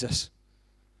Lord Jesus.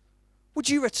 Would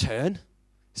you return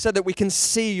so that we can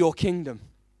see your kingdom?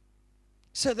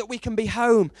 So that we can be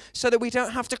home, so that we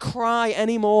don't have to cry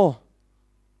anymore.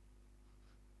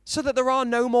 So that there are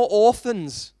no more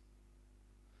orphans.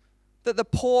 That the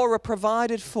poor are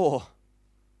provided for.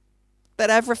 That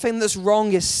everything that's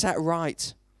wrong is set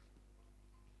right.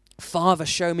 Father,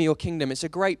 show me your kingdom. It's a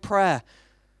great prayer.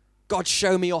 God,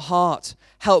 show me your heart.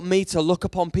 Help me to look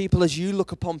upon people as you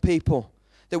look upon people.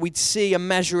 That we'd see a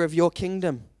measure of your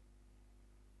kingdom.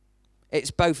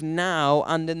 It's both now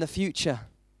and in the future.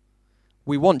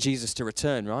 We want Jesus to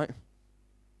return, right?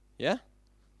 Yeah?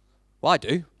 Well, I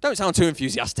do. Don't sound too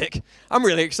enthusiastic. I'm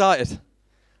really excited.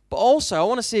 But also, I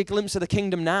want to see a glimpse of the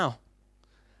kingdom now.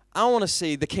 I want to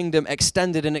see the kingdom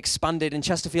extended and expanded in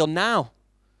Chesterfield now.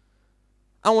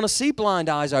 I want to see blind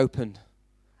eyes opened.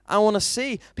 I want to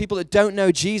see people that don't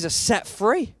know Jesus set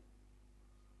free.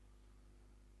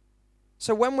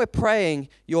 So when we're praying,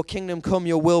 your kingdom come,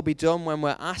 your will be done, when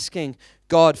we're asking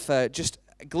God for just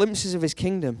glimpses of his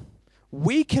kingdom,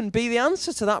 we can be the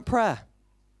answer to that prayer.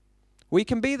 We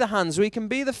can be the hands, we can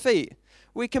be the feet.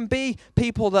 We can be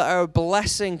people that are a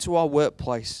blessing to our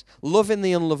workplace, loving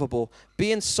the unlovable,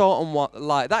 being salt and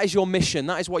light. That is your mission.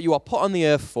 That is what you are put on the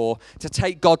earth for, to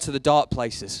take God to the dark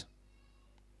places.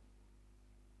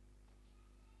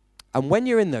 And when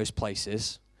you're in those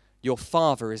places, your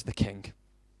Father is the King.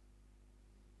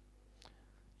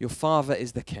 Your Father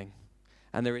is the King.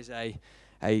 And there is a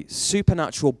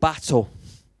supernatural battle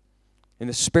in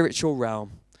the spiritual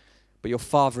realm, but your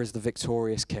Father is the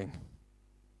victorious King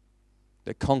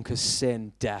that conquers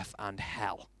sin, death, and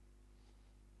hell,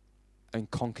 and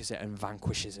conquers it and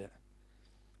vanquishes it.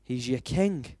 He's your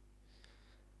King.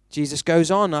 Jesus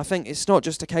goes on. I think it's not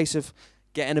just a case of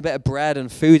getting a bit of bread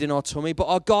and food in our tummy, but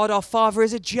our God, our Father,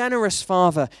 is a generous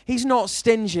Father. He's not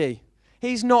stingy.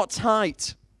 He's not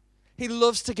tight. He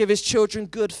loves to give his children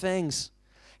good things.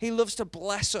 He loves to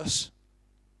bless us.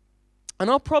 And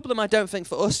our problem, I don't think,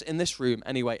 for us in this room,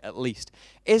 anyway, at least,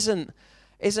 isn't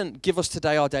give us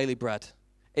today our daily bread.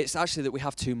 It's actually that we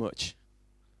have too much.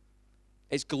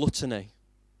 It's gluttony.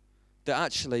 That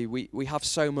actually we have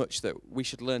so much that we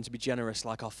should learn to be generous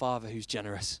like our Father who's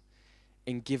generous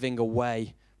in giving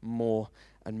away more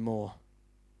and more.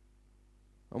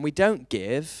 And we don't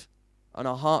give, and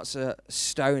our hearts are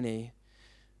stony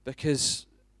because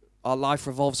our life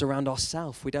revolves around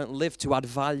ourselves. We don't live to add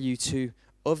value to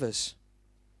others.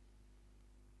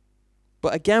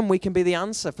 But again, we can be the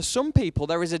answer. For some people,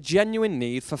 there is a genuine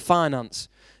need for finance.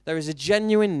 There is a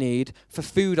genuine need for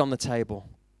food on the table.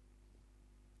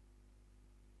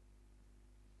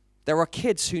 There are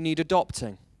kids who need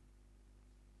adopting.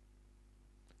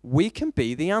 We can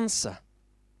be the answer.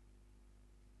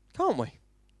 Can't we?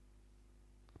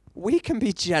 We can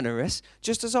be generous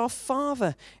just as our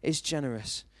Father is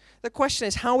generous. The question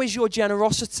is, how is your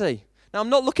generosity? Now, I'm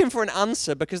not looking for an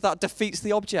answer because that defeats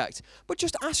the object. But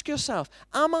just ask yourself,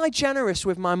 am I generous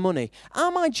with my money?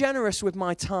 Am I generous with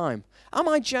my time? Am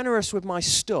I generous with my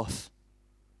stuff?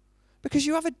 Because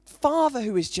you have a Father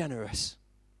who is generous,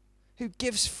 who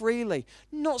gives freely,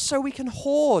 not so we can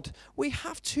hoard. We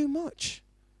have too much,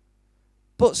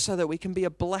 but so that we can be a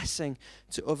blessing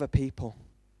to other people.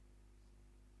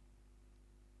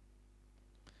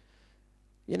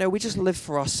 You know, we just live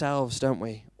for ourselves, don't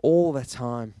we? all the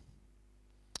time.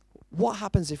 What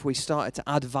happens if we started to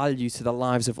add value to the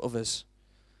lives of others?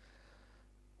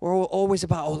 We're always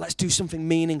about, let's do something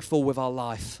meaningful with our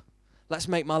life. Let's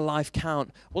make my life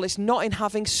count. Well, it's not in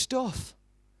having stuff.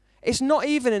 It's not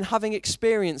even in having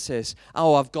experiences.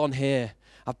 Oh, I've gone here.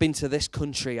 I've been to this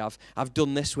country. I've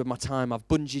done this with my time. I've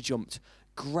bungee jumped.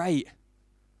 Great.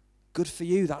 Good for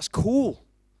you. That's cool.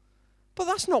 But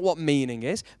that's not what meaning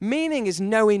is. Meaning is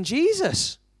knowing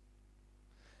Jesus.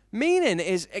 Meaning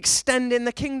is extending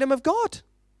the kingdom of God.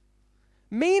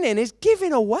 Meaning is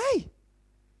giving away.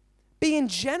 Being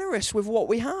generous with what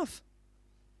we have.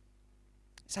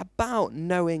 It's about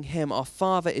knowing him. Our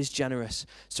Father is generous.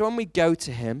 So when we go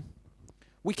to him,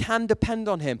 we can depend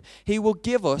on him. He will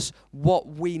give us what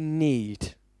we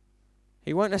need.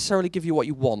 He won't necessarily give you what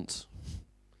you want,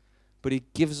 but he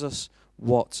gives us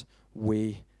what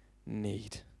we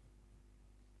need.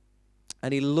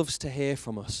 And he loves to hear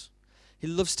from us. He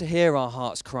loves to hear our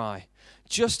hearts cry.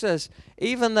 Just as,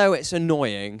 even though it's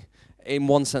annoying, in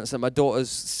one sense that my daughters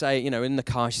say, in the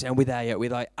car, she's saying, "Are we there yet?" We're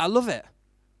like, I love it.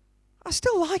 I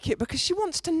still like it because she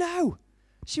wants to know.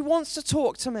 She wants to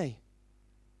talk to me.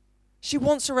 She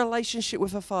wants a relationship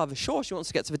with her Father. Sure, she wants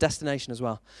to get to the destination as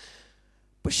well.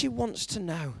 But she wants to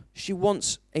know. She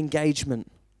wants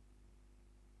engagement.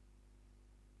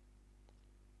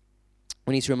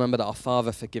 We need to remember that our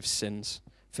Father forgives sins.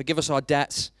 Forgive us our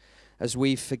debts as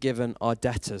we've forgiven our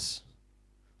debtors.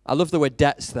 I love the word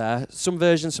debts there. Some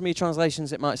versions, some of your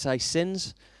translations, it might say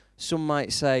sins. Some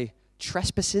might say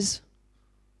trespasses.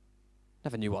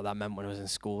 Never knew what that meant when I was in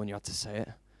school and you had to say it.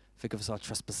 Forgive us our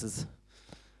trespasses.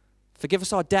 Forgive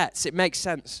us our debts. It makes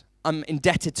sense. I'm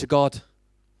indebted to God.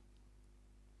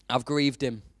 I've grieved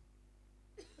him.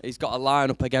 He's got a line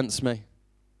up against me.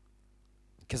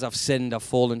 Because I've sinned, I've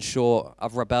fallen short,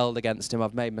 I've rebelled against him,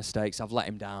 I've made mistakes, I've let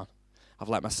him down. I've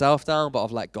let myself down, but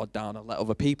I've let God down. I've let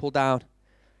other people down.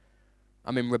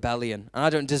 I'm in rebellion. And I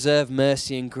don't deserve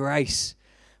mercy and grace.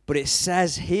 But it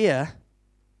says here,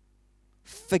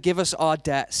 forgive us our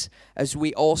debts as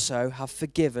we also have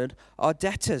forgiven our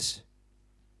debtors.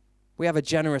 We have a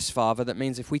generous Father. That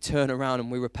means if we turn around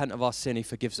and we repent of our sin, he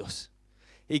forgives us.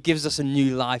 He gives us a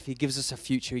new life. He gives us a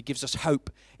future. He gives us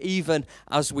hope, even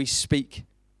as we speak.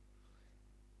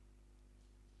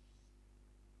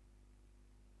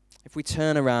 If we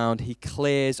turn around, he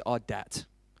clears our debt.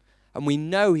 And we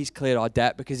know he's cleared our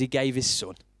debt because he gave his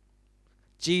son.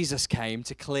 Jesus came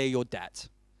to clear your debt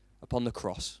upon the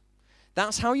cross.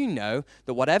 That's how you know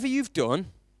that whatever you've done,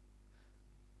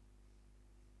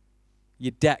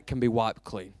 your debt can be wiped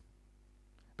clean.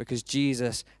 Because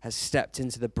Jesus has stepped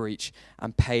into the breach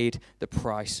and paid the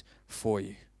price for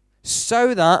you.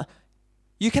 So that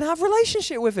you can have a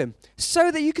relationship with him.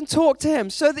 So that you can talk to him.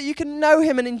 So that you can know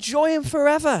him and enjoy him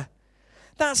forever.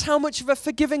 That's how much of a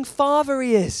forgiving Father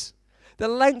he is. The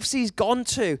lengths he's gone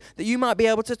to, that you might be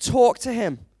able to talk to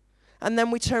him. And then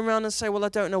we turn around and say, well, I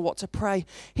don't know what to pray.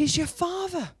 He's your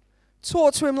Father.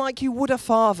 Talk to him like you would a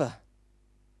father.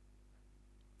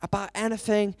 About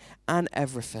anything and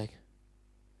everything.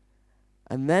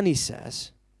 And then he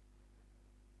says,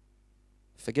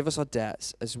 forgive us our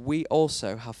debts as we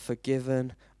also have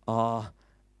forgiven our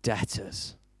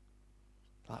debtors.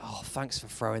 Like, oh, thanks for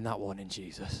throwing that one in,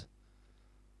 Jesus.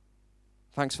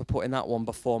 Thanks for putting that one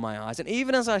before my eyes. And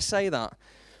even as I say that,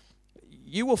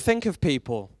 you will think of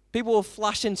people. People will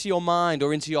flash into your mind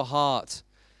or into your heart.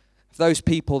 Those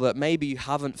people that maybe you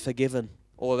haven't forgiven.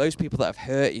 Or those people that have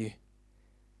hurt you.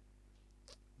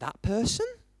 That person?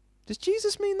 Does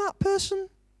Jesus mean that person?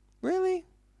 Really?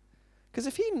 Because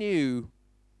if he knew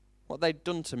what they'd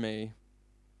done to me,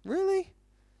 really?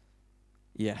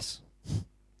 Yes.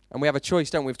 And we have a choice,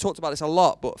 don't we? We've talked about this a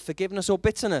lot, but forgiveness or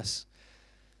bitterness.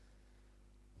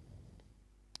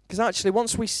 Because actually,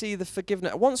 once we see the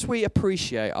forgiveness, once we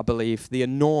appreciate, I believe, the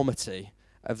enormity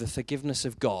of the forgiveness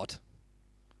of God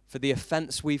for the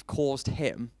offense we've caused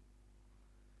him,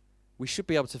 we should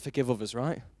be able to forgive others,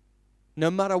 right? No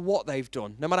matter what they've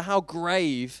done, no matter how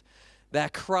grave their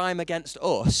crime against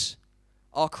us,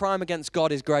 our crime against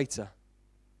God is greater.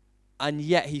 And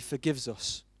yet he forgives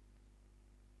us.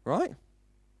 Right?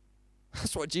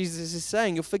 That's what Jesus is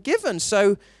saying. You're forgiven,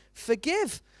 so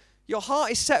forgive. Your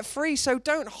heart is set free, so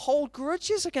don't hold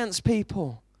grudges against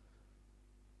people.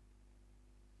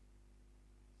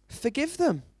 Forgive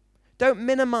them. Don't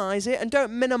minimize it, and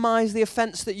don't minimize the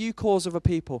offense that you cause other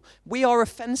people. We are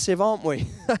offensive, aren't we?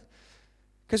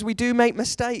 Because we do make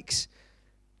mistakes.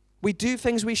 We do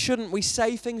things we shouldn't. We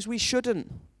say things we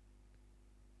shouldn't.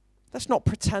 Let's not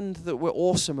pretend that we're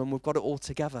awesome and we've got it all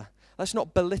together. Let's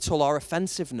not belittle our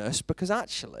offensiveness, because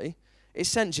actually it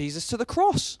sent Jesus to the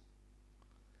cross.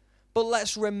 But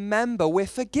let's remember we're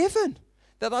forgiven.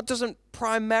 That isn't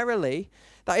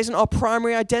our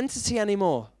primary identity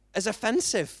anymore as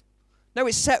offensive. No,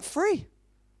 it's set free.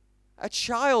 A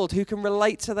child who can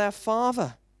relate to their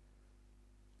father.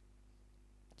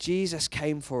 Jesus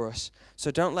came for us.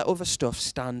 So don't let other stuff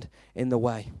stand in the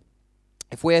way.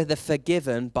 If we're the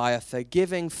forgiven by a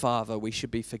forgiving father, we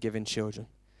should be forgiving children.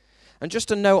 And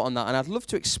just a note on that, and I'd love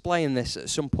to explain this at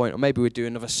some point, or maybe we'd do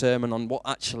another sermon on what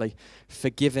actually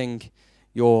forgiving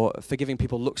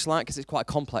people looks like, because it's quite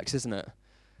complex, isn't it?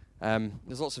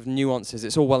 There's lots of nuances.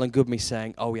 It's all well and good me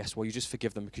saying, oh yes, well you just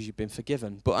forgive them because you've been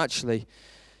forgiven. But actually,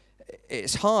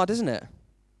 it's hard, isn't it?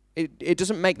 It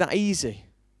doesn't make that easy.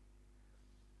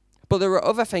 But there are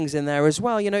other things in there as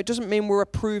well. It doesn't mean we're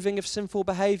approving of sinful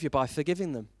behavior by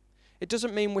forgiving them. It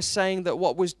doesn't mean we're saying that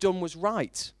what was done was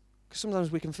right. Because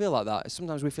sometimes we can feel like that.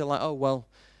 Sometimes we feel like, oh, well,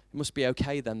 it must be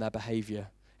okay then, their behavior,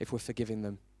 if we're forgiving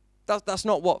them. That's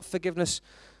not what forgiveness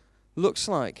looks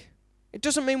like. It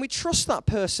doesn't mean we trust that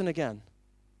person again.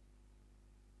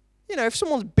 If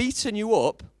someone's beaten you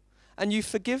up and you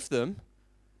forgive them,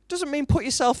 doesn't mean put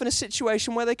yourself in a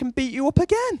situation where they can beat you up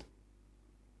again.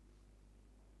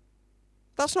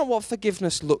 That's not what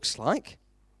forgiveness looks like.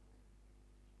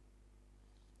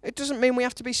 It doesn't mean we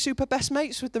have to be super best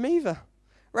mates with them either.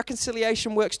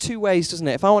 Reconciliation works two ways, doesn't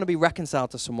it? If I want to be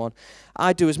reconciled to someone,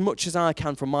 I do as much as I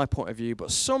can from my point of view, but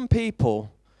some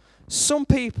people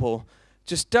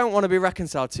just don't want to be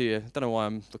reconciled to you. I don't know why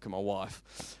I'm looking at my wife.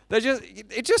 They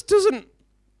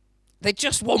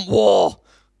just want war.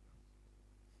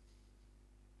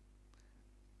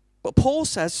 But Paul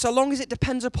says, so long as it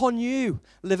depends upon you,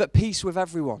 live at peace with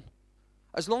everyone.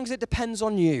 As long as it depends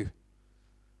on you.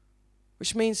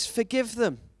 Which means forgive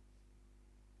them.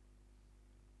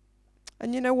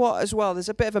 And you know what as well? There's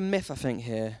a bit of a myth, I think,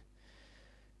 here.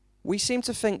 We seem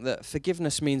to think that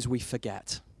forgiveness means we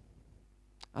forget.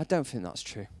 I don't think that's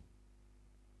true.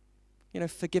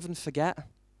 Forgive and forget.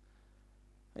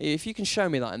 If you can show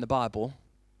me that in the Bible,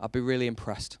 I'd be really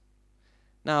impressed.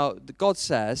 Now, God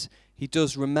says he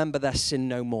does remember their sin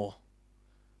no more.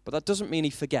 But that doesn't mean he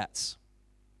forgets.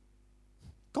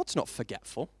 God's not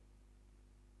forgetful.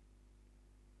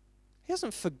 He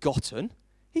hasn't forgotten.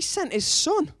 He sent his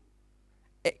son.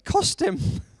 It cost him.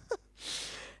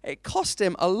 It cost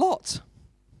him a lot.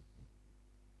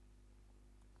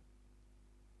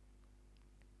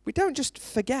 We don't just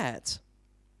forget.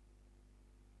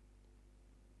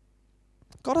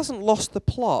 God hasn't lost the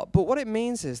plot, but what it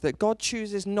means is that God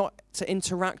chooses not to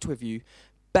interact with you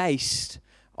based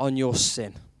on your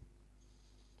sin.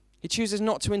 He chooses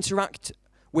not to interact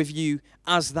with you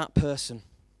as that person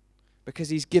because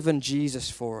he's given Jesus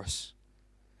for us.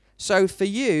 So for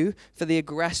you, for the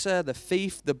aggressor, the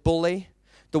thief, the bully,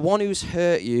 the one who's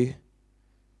hurt you,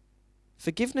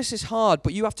 forgiveness is hard,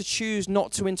 but you have to choose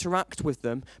not to interact with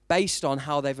them based on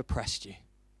how they've oppressed you,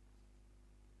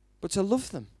 but to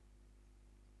love them.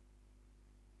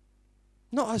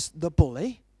 Not as the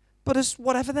bully, but as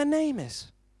whatever their name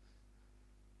is.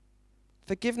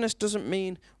 Forgiveness doesn't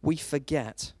mean we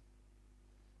forget,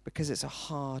 because it's a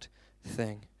hard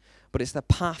thing, but it's the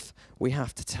path we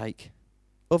have to take.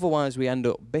 Otherwise, we end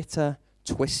up bitter,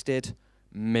 twisted,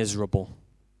 miserable.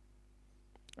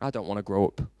 I don't want to grow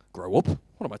up. Grow up?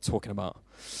 What am I talking about?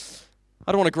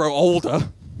 I don't want to grow older.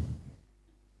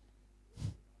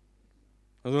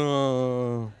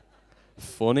 Oh,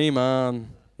 funny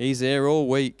man. He's here all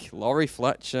week. Laurie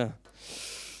Fletcher.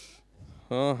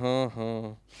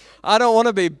 I don't want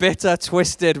to be bitter,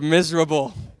 twisted,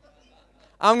 miserable.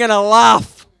 I'm going to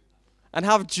laugh and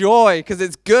have joy because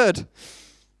it's good.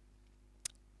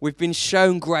 We've been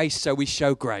shown grace, so we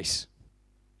show grace.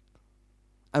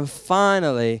 And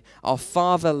finally, our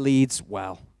Father leads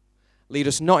well. Lead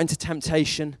us not into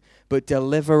temptation, but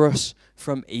deliver us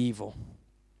from evil.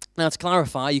 Now, to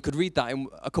clarify, you could read that in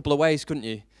a couple of ways, couldn't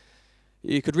you?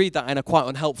 You could read that in a quite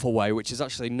unhelpful way, which is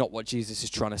actually not what Jesus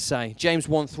is trying to say. James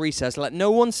 1:3 says, let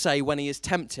no one say when he is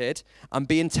tempted, I'm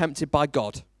being tempted by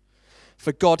God.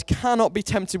 For God cannot be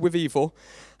tempted with evil,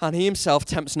 and he himself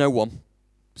tempts no one.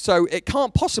 So it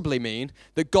can't possibly mean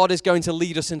that God is going to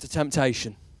lead us into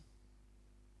temptation.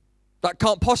 That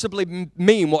can't possibly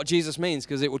mean what Jesus means,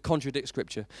 because it would contradict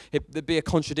Scripture. There'd be a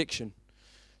contradiction.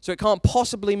 So it can't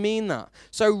possibly mean that.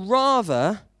 So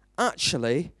rather,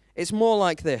 actually, it's more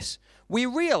like this. We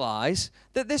realize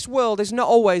that this world is not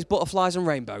always butterflies and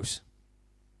rainbows.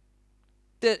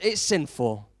 That it's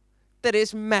sinful. That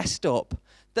it's messed up.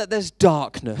 That there's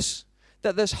darkness.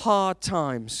 That there's hard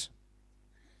times.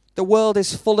 The world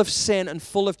is full of sin and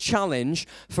full of challenge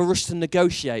for us to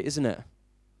negotiate, isn't it?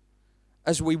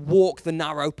 As we walk the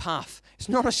narrow path. It's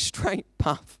not a straight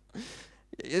path.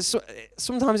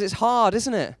 Sometimes it's hard,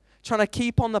 isn't it? Trying to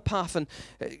keep on the path and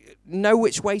know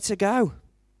which way to go.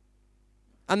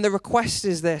 And the request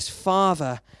is this: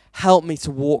 Father, help me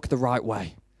to walk the right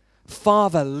way.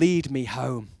 Father, lead me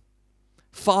home.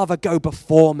 Father, go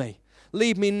before me.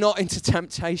 Lead me not into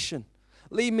temptation.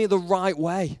 Lead me the right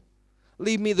way.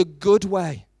 Lead me the good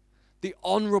way, the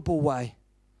honorable way.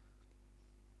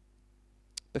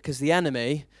 Because the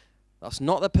enemy, that's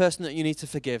not the person that you need to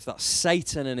forgive. That's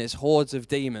Satan and his hordes of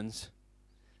demons.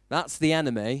 That's the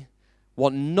enemy.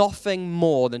 Want nothing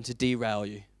more than to derail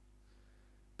you.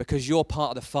 Because you're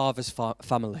part of the Father's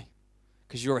family.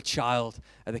 Because you're a child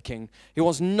of the King. He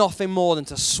wants nothing more than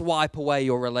to swipe away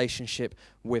your relationship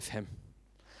with him.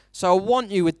 So I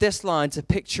want you with this line to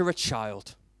picture a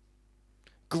child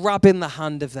grabbing the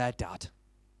hand of their dad.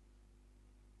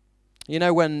 You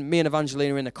know, when me and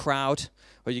Evangelina are in a crowd,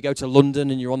 or you go to London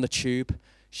and you're on the tube,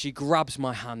 she grabs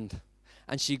my hand,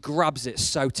 and she grabs it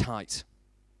so tight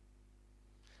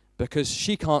because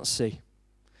she can't see.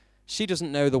 She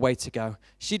doesn't know the way to go.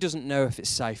 She doesn't know if it's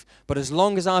safe. But as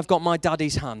long as I've got my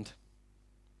daddy's hand,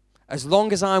 as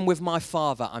long as I'm with my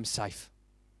Father, I'm safe.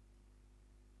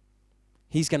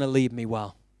 He's going to lead me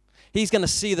well. He's going to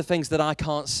see the things that I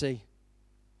can't see.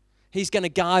 He's going to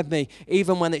guide me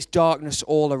even when it's darkness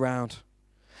all around.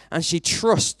 And she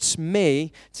trusts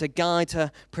me to guide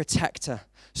her, protect her.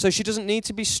 So she doesn't need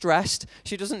to be stressed.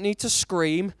 She doesn't need to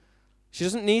scream. She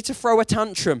doesn't need to throw a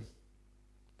tantrum,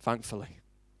 thankfully.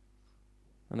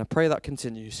 And I pray that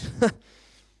continues.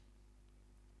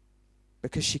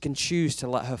 Because she can choose to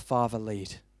let her Father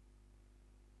lead.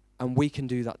 And we can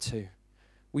do that too.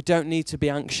 We don't need to be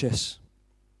anxious.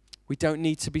 We don't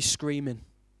need to be screaming.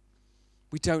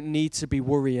 We don't need to be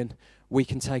worrying. We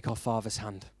can take our Father's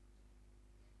hand.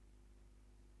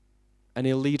 And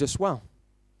he'll lead us well.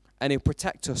 And he'll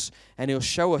protect us. And he'll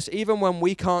show us, even when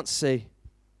we can't see.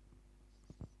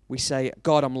 We say,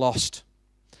 God, I'm lost.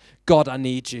 God, I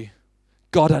need you.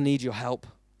 God, I need your help.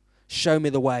 Show me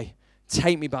the way.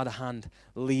 Take me by the hand.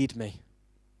 Lead me.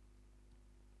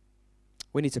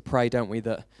 We need to pray, don't we,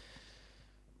 that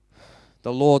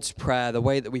the Lord's Prayer, the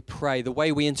way that we pray, the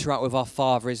way we interact with our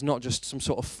Father is not just some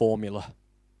sort of formula,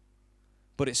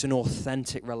 but it's an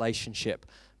authentic relationship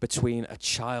between a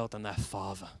child and their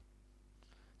Father.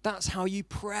 That's how you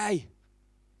pray.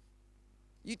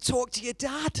 You talk to your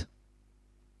dad.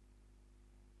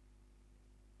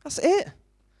 That's it.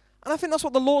 And I think that's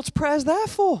what the Lord's Prayer is there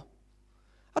for.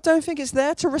 I don't think it's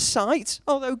there to recite,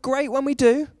 although great when we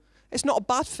do. It's not a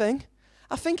bad thing.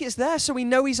 I think it's there so we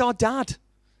know he's our dad.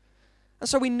 And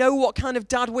so we know what kind of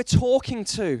dad we're talking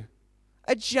to.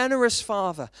 A generous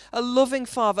Father, a loving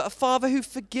Father, a Father who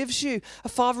forgives you, a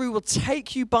Father who will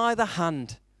take you by the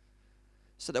hand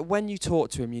so that when you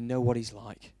talk to him, you know what he's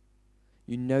like.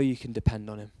 You know you can depend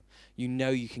on him. You know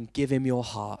you can give him your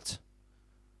heart.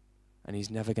 And he's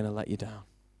never going to let you down.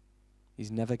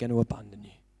 He's never going to abandon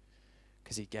you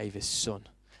because he gave his Son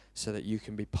so that you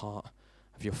can be part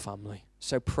of your family.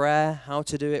 So prayer, how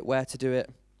to do it, where to do it.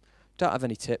 Don't have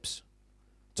any tips.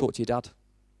 Talk to your dad.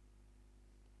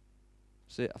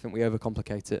 That's it. I think we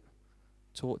overcomplicate it.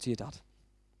 Talk to your dad.